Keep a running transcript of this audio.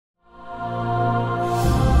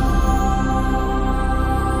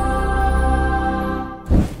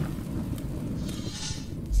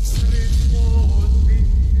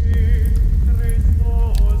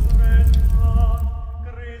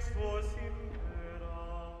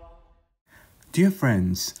Dear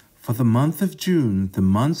friends, for the month of June, the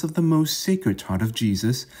month of the most sacred heart of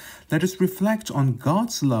Jesus, let us reflect on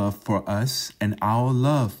God's love for us and our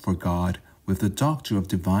love for God with the doctor of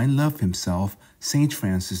divine love himself, Saint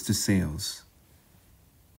Francis de Sales.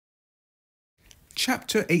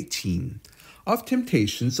 Chapter 18 of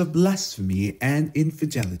Temptations of Blasphemy and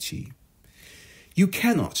Infidelity. You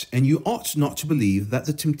cannot and you ought not to believe that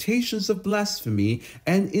the temptations of blasphemy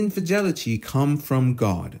and infidelity come from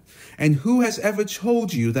God. And who has ever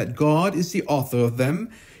told you that God is the author of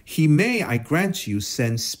them? He may, I grant you,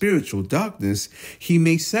 send spiritual darkness. He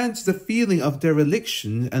may send the feeling of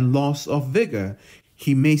dereliction and loss of vigor.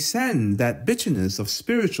 He may send that bitterness of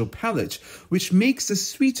spiritual palate which makes the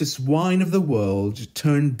sweetest wine of the world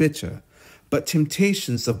turn bitter. But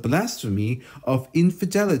temptations of blasphemy, of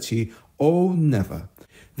infidelity, oh, never.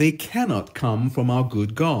 They cannot come from our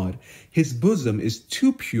good God. His bosom is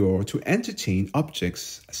too pure to entertain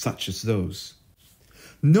objects such as those.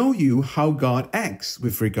 Know you how God acts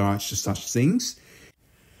with regard to such things?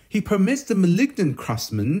 He permits the malignant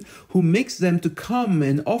craftsman who makes them to come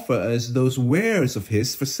and offer us those wares of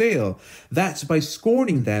his for sale, that by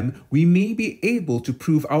scorning them we may be able to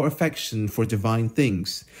prove our affection for divine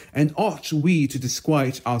things. And ought we to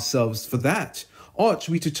disquiet ourselves for that? Ought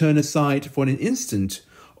we to turn aside for an instant?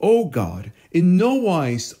 O God, in no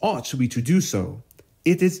wise ought we to do so.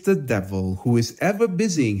 It is the devil who is ever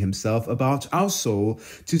busying himself about our soul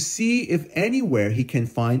to see if anywhere he can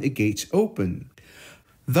find a gate open.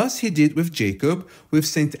 Thus he did with Jacob, with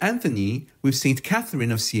St. Anthony, with St.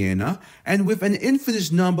 Catherine of Siena, and with an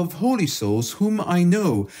infinite number of holy souls whom I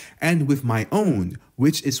know, and with my own,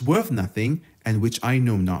 which is worth nothing, and which I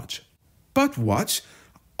know not. But what?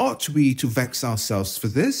 Ought we to vex ourselves for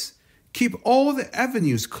this? Keep all the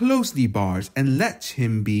avenues closely barred, and let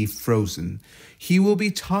him be frozen. He will be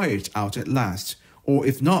tired out at last, or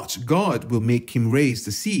if not, God will make him raise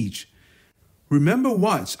the siege. Remember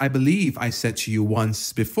what I believe I said to you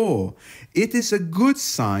once before. It is a good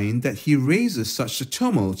sign that he raises such a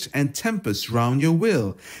tumult and tempest round your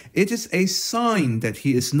will. It is a sign that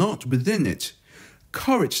he is not within it.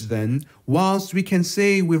 Courage, then, whilst we can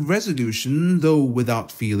say with resolution, though without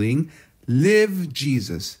feeling, live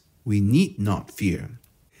Jesus, we need not fear.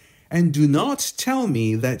 And do not tell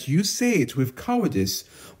me that you say it with cowardice,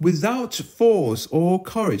 without force or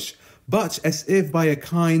courage, but as if by a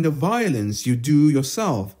kind of violence you do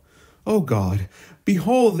yourself. O God,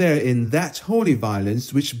 behold therein that holy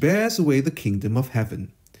violence which bears away the kingdom of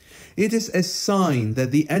heaven. It is a sign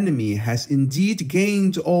that the enemy has indeed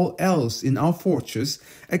gained all else in our fortress,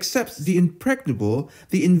 except the impregnable,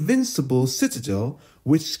 the invincible citadel,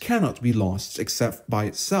 which cannot be lost except by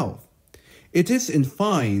itself. It is, in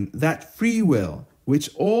fine, that free will, which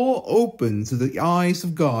all open to the eyes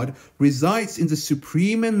of God, resides in the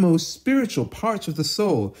supreme and most spiritual part of the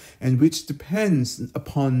soul, and which depends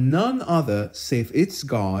upon none other save its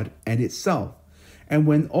God and itself. And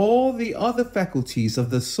when all the other faculties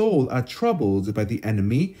of the soul are troubled by the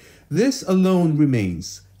enemy, this alone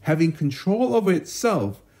remains, having control over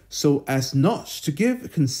itself, so as not to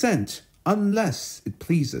give consent unless it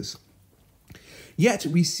pleases. Yet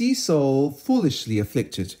we see soul foolishly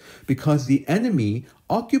afflicted, because the enemy,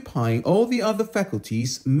 occupying all the other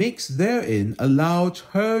faculties, makes therein a loud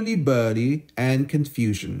hurly-burly and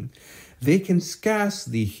confusion. They can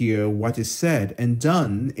scarcely hear what is said and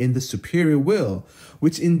done in the superior will,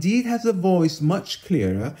 which indeed has a voice much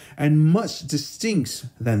clearer and much distinct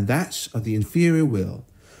than that of the inferior will.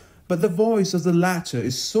 But the voice of the latter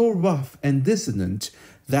is so rough and dissonant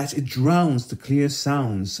that it drowns the clear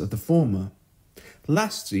sounds of the former.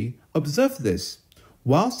 Lastly, observe this.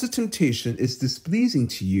 Whilst the temptation is displeasing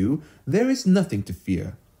to you, there is nothing to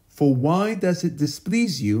fear. For why does it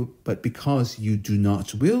displease you but because you do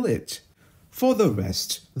not will it? For the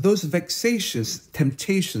rest, those vexatious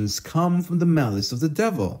temptations come from the malice of the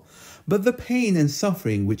devil, but the pain and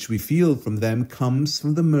suffering which we feel from them comes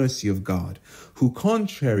from the mercy of God, who,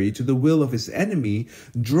 contrary to the will of his enemy,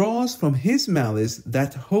 draws from his malice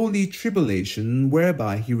that holy tribulation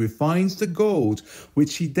whereby he refines the gold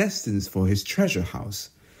which he destines for his treasure house.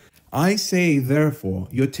 I say, therefore,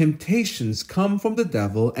 your temptations come from the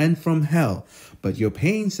devil and from hell, but your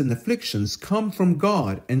pains and afflictions come from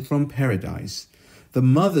God and from paradise. The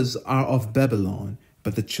mothers are of Babylon,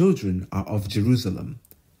 but the children are of Jerusalem.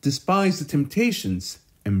 Despise the temptations,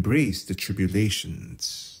 embrace the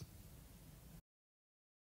tribulations.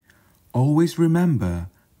 Always remember,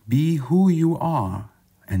 be who you are,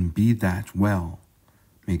 and be that well.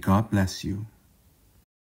 May God bless you.